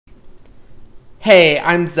Hey,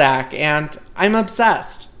 I'm Zach, and I'm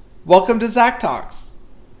obsessed. Welcome to Zach Talks.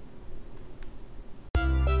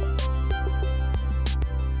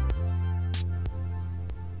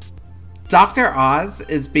 Dr. Oz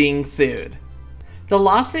is being sued. The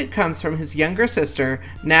lawsuit comes from his younger sister,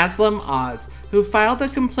 Naslim Oz, who filed a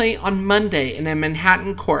complaint on Monday in a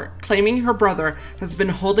Manhattan court claiming her brother has been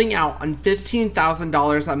holding out on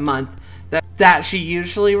 $15,000 a month that she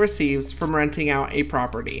usually receives from renting out a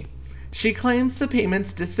property. She claims the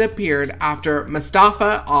payments disappeared after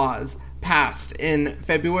Mustafa Oz passed in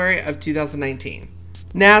February of 2019.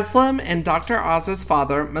 Naslim and Dr. Oz's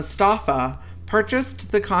father, Mustafa,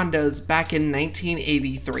 purchased the condos back in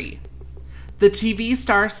 1983. The TV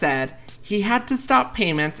star said he had to stop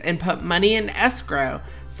payments and put money in escrow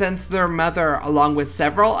since their mother, along with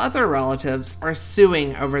several other relatives, are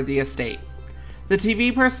suing over the estate. The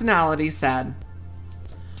TV personality said,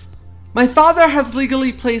 "My father has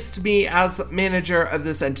legally placed me as manager of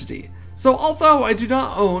this entity, so although I do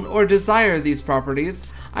not own or desire these properties,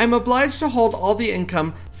 I am obliged to hold all the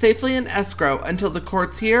income safely in escrow until the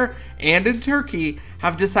courts here and in Turkey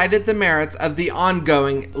have decided the merits of the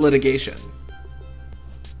ongoing litigation."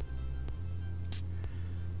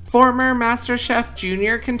 Former MasterChef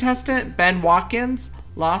Junior contestant Ben Watkins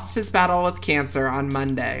lost his battle with cancer on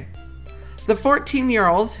Monday. The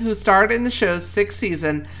 14-year-old, who starred in the show's sixth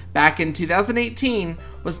season back in 2018,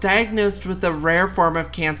 was diagnosed with a rare form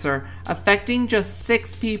of cancer affecting just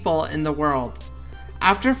 6 people in the world.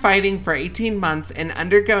 After fighting for 18 months and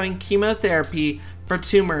undergoing chemotherapy for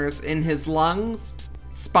tumors in his lungs,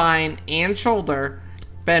 spine, and shoulder,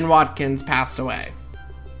 Ben Watkins passed away.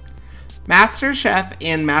 MasterChef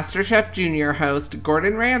and MasterChef Junior host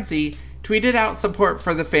Gordon Ramsay tweeted out support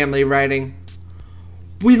for the family, writing,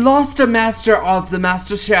 "We lost a master of the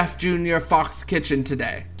MasterChef Junior Fox Kitchen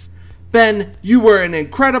today. Ben, you were an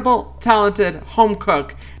incredible, talented home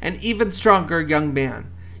cook and even stronger young man.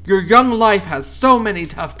 Your young life has so many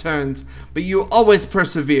tough turns, but you always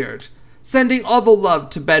persevered. Sending all the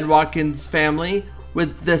love to Ben Watkins' family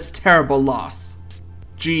with this terrible loss.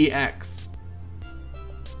 GX."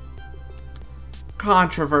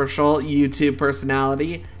 Controversial YouTube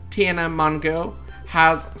personality Tana Mongeau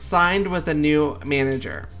has signed with a new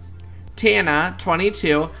manager. Tana,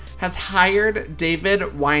 22, has hired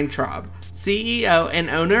David Weintraub, CEO and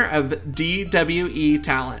owner of DWE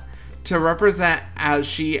Talent, to represent as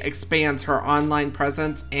she expands her online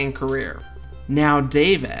presence and career. Now,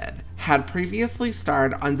 David had previously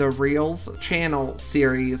starred on the Reelz channel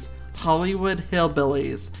series Hollywood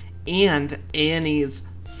Hillbillies and A&E's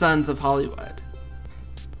Sons of Hollywood.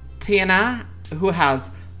 Tana, who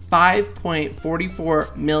has 5.44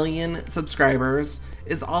 million subscribers,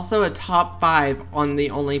 is also a top 5 on the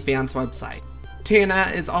OnlyFans website.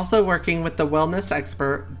 Tana is also working with the wellness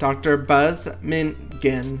expert Dr. Buzz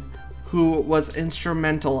Mingin, who was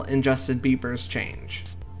instrumental in Justin Bieber's change.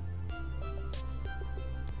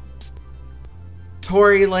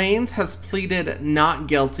 Tory Lanez has pleaded not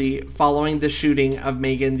guilty following the shooting of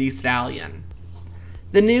Megan Thee Stallion.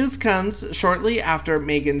 The news comes shortly after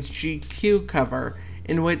Megan's GQ cover,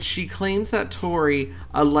 in which she claims that Tory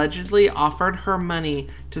allegedly offered her money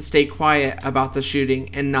to stay quiet about the shooting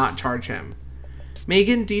and not charge him.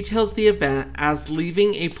 Megan details the event as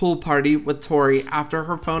leaving a pool party with Tory after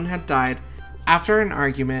her phone had died. After an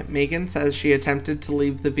argument, Megan says she attempted to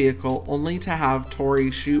leave the vehicle only to have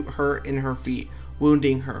Tory shoot her in her feet,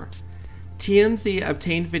 wounding her. TMZ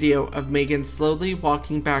obtained video of Megan slowly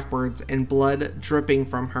walking backwards and blood dripping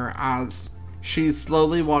from her as she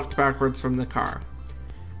slowly walked backwards from the car.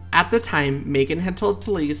 At the time, Megan had told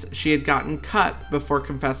police she had gotten cut before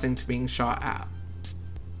confessing to being shot at.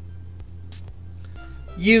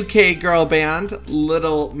 UK girl band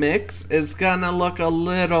Little Mix is gonna look a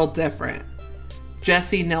little different.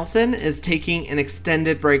 Jessie Nelson is taking an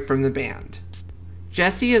extended break from the band.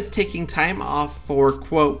 Jessie is taking time off for,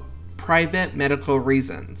 quote, private medical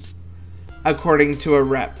reasons, according to a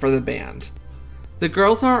rep for the band. The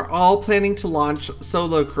girls are all planning to launch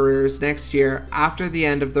solo careers next year after the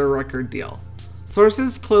end of their record deal.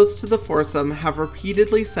 Sources close to the foursome have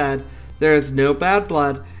repeatedly said there is no bad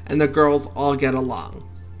blood and the girls all get along.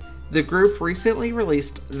 The group recently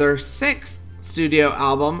released their 6th studio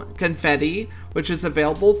album, Confetti, which is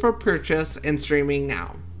available for purchase and streaming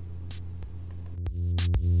now.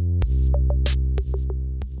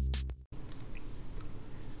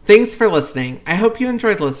 Thanks for listening. I hope you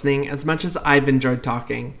enjoyed listening as much as I've enjoyed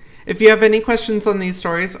talking. If you have any questions on these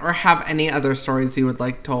stories or have any other stories you would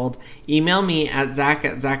like told, email me at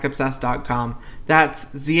zach@zachobsessed.com. That's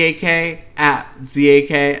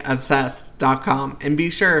ZAK@ZAKobsessed.com. And be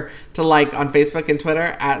sure to like on Facebook and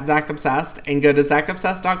Twitter at ZachObsessed and go to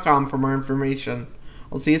ZachObsessed.com for more information.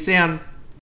 We'll see you soon.